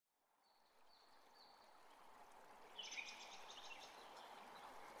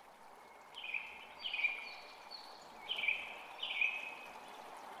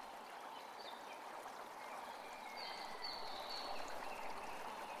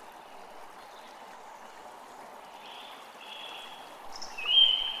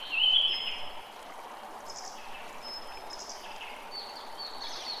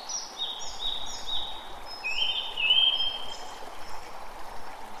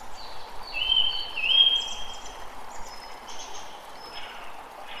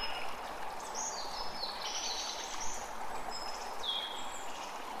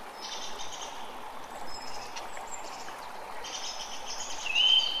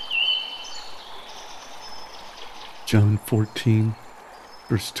John 14,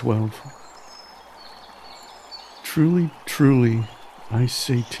 verse 12. Truly, truly, I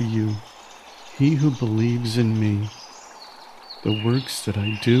say to you, he who believes in me, the works that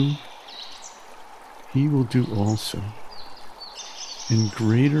I do, he will do also. And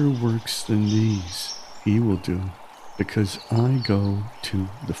greater works than these he will do, because I go to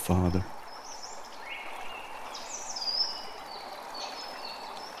the Father.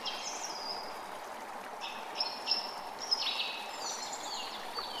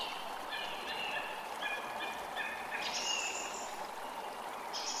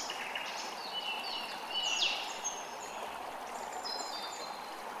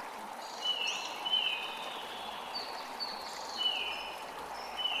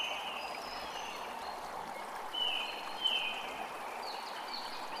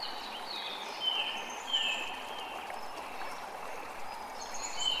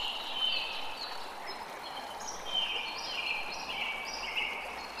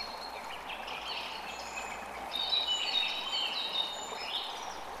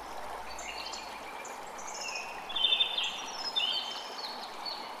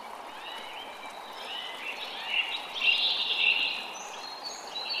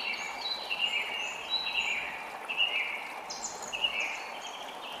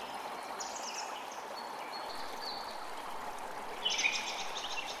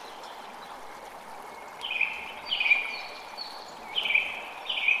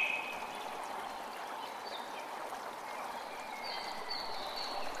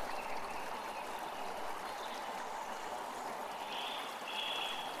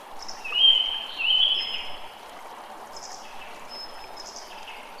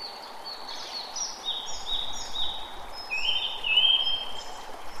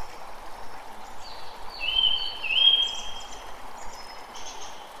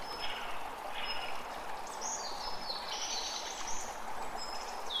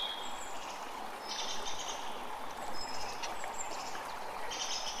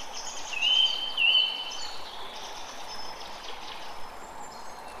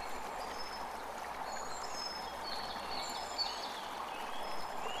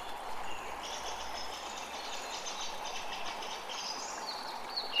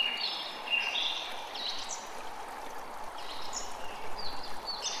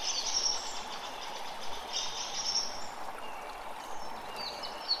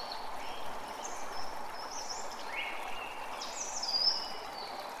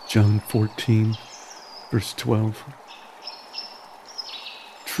 John 14, verse 12.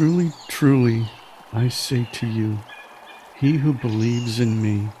 Truly, truly, I say to you, he who believes in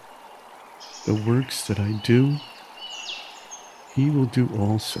me, the works that I do, he will do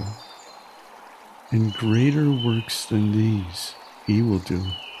also. And greater works than these he will do,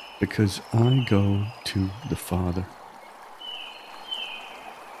 because I go to the Father.